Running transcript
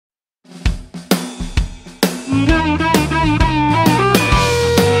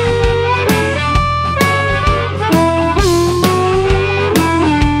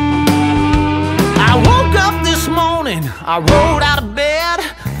I rolled out of bed,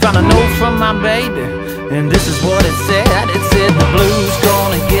 found a note from my baby, and this is what it said. It said, the blues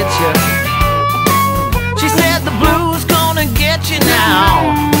gonna get you. She said, the blues gonna get you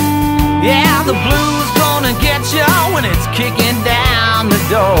now. Yeah, the blues gonna get you when it's kicking down the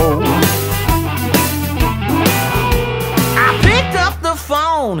door. I picked up the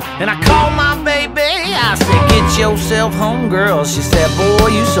phone and I called my baby. I said, get yourself home, girl. She said, boy,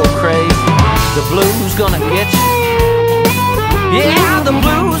 you so crazy. The blues gonna get you. Yeah, the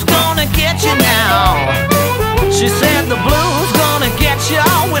blues gonna get you now. She said, the blues gonna get you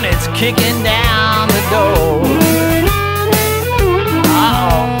when it's kicking down the door.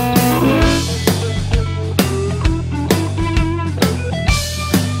 Uh-oh.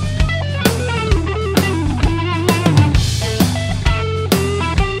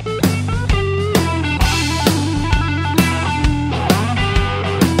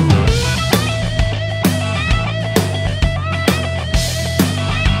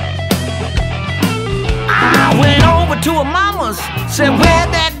 To her mama's, said, where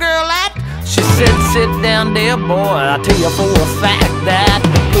that girl at? She said, sit down there, boy. I tell you for a fact that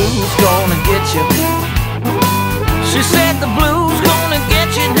the blues gonna get you. She said, the blues gonna get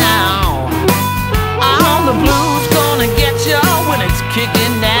you now. Oh, the blues gonna get you when it's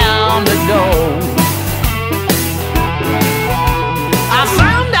kicking down the door. I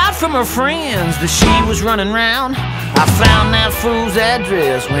found out from her friends that she was running round. I found that fool's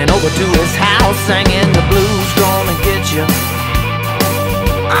address, went over to his house, singing, the blues gonna get you.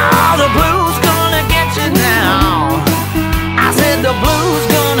 Oh, the blues gonna get you now. I said, the blues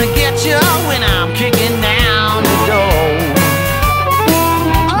gonna get you when I'm kicking down the door.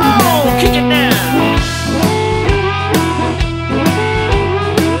 Oh, kick it down.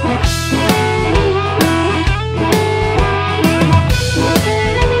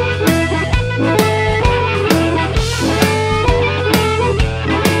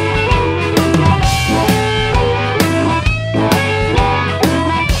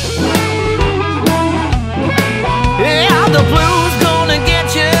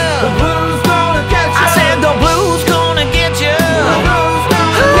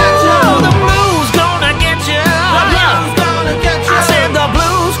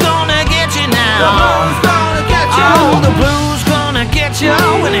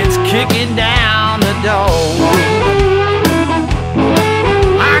 When it's kicking down the door,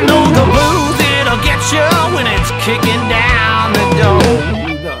 I know the blues, it'll get you when it's kicking down the door.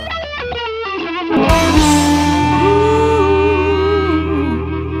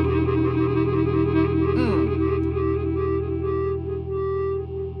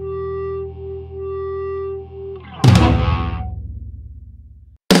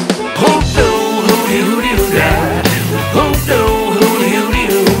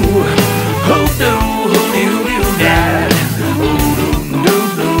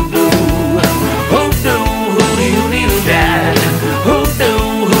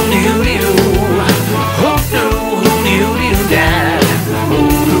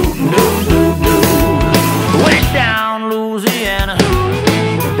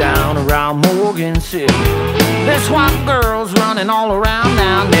 There's white girls running all around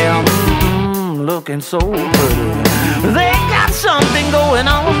down there, looking so pretty. They got something going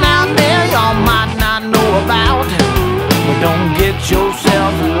on down there y'all might not know about. But don't get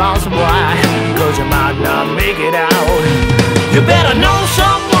yourself lost, boy, cause you might not make it out. You better know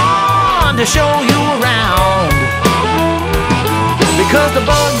someone to show you around, because the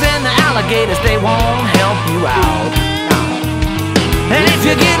bugs and the alligators, they won't help you out. And if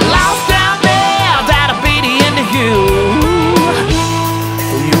you get lost down there, that'll be the end of you.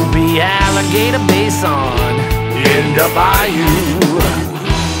 You'll be Alligator Bay, son, in the bayou.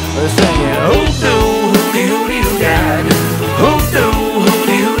 They're singing, hoop-doo, hooty-hooty-doo-dad, hoop-doo,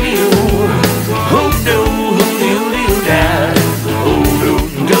 hooty-hooty-doo, hoop-doo, hooty-hooty-doo-dad,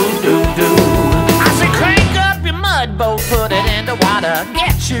 hoop-doo-doo-doo-doo. I say crank up your mud boat, put it in the water,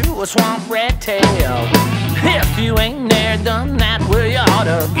 get you a swamp red tail. If you ain't never done that, well, you ought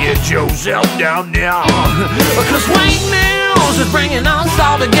to get yourself down there. Because Wayne Mills is bringing us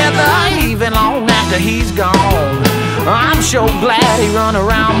all together, even long after he's gone. I'm sure glad he run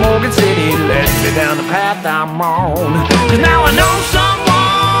around Morgan City, led me down the path I'm on. Cause now I know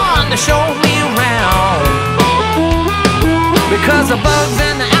someone to show me around, because the bugs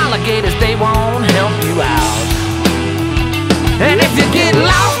and the alligators, they won't help you out. And if you get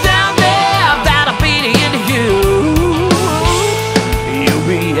lost down there, that'll be the end of you. You'll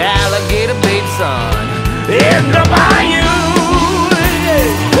be Alligator Bay, son, in the bayou.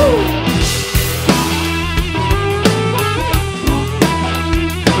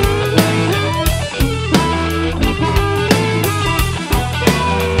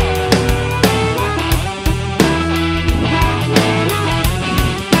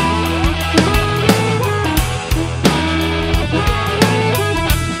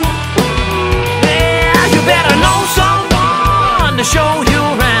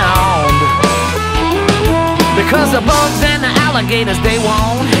 'cause the bugs and the alligators, they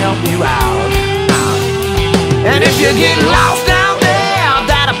won't help you out. And if you get lost down there,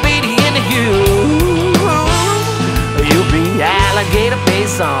 that'll be the end of you. You'll be alligator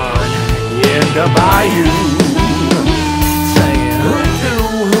face on in the bayou. Saying, hoodoo,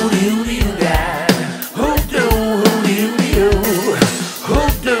 hoodoo, hoodoo, dad. Hoodoo, hoodoo, hoodoo.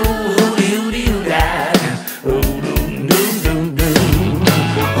 Hoodoo, hoodoo, hoodoo, dad. Hoodoo, doo, doo, doo.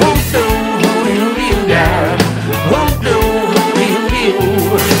 Hoodoo, hoodoo, hoodoo, dad. Hoodoo, hoodoo, hoodoo.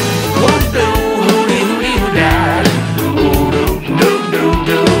 Hoodoo, hoodoo, hoodoo, dad. Hoodoo, doo, doo,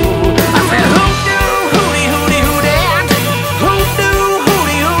 doo. I said, hoodoo, hoodoo, hoodoo, hoodoo, dad. Hoodoo,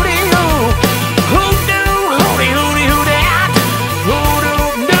 hoodoo, hoodoo, hoodoo. Hoodoo, hoodoo, hoodoo, hoodoo, dad. Hoodoo,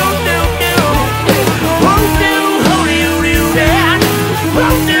 doo, doo, doo. Hoodoo, hoodoo, hoodoo, dad.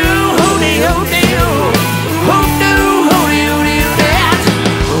 Hoodoo, hoodoo, hoodoo. Hoodoo, hoodoo, hoodoo, dad.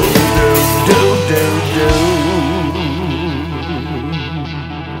 Hoodoo, doo, doo, doo.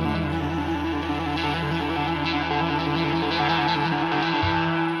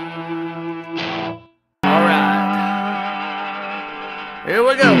 All right, here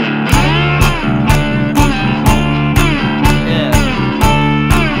we go. Yeah.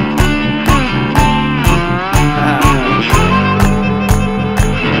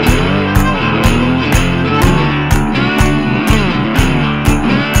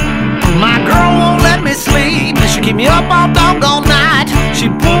 My girl won't let me sleep, and she keep me up all doggone night. She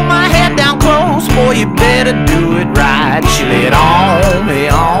pull my head down close, boy, you better do it right. She laid on me,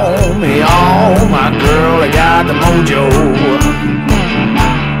 on me, on. My girl, I got the mojo.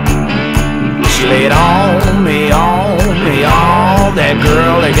 She laid on me, on me, on. That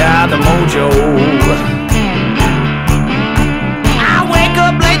girl, I got the mojo. I wake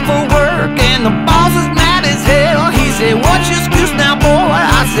up late for work, and the boss is mad as hell. He said, what's your excuse now, boy?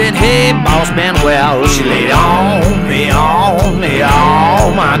 I said, hey, boss man, well. She laid on me, on me,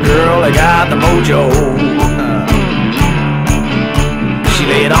 on. My girl, I got the mojo. She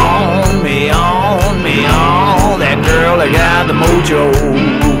laid on me, on me, on. That girl, I got the mojo.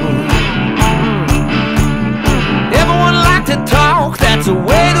 Everyone like to talk, that's the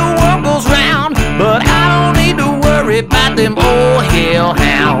way the world goes round. But I don't need to worry about them old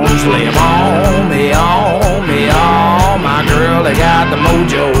hellhounds. Lay 'em on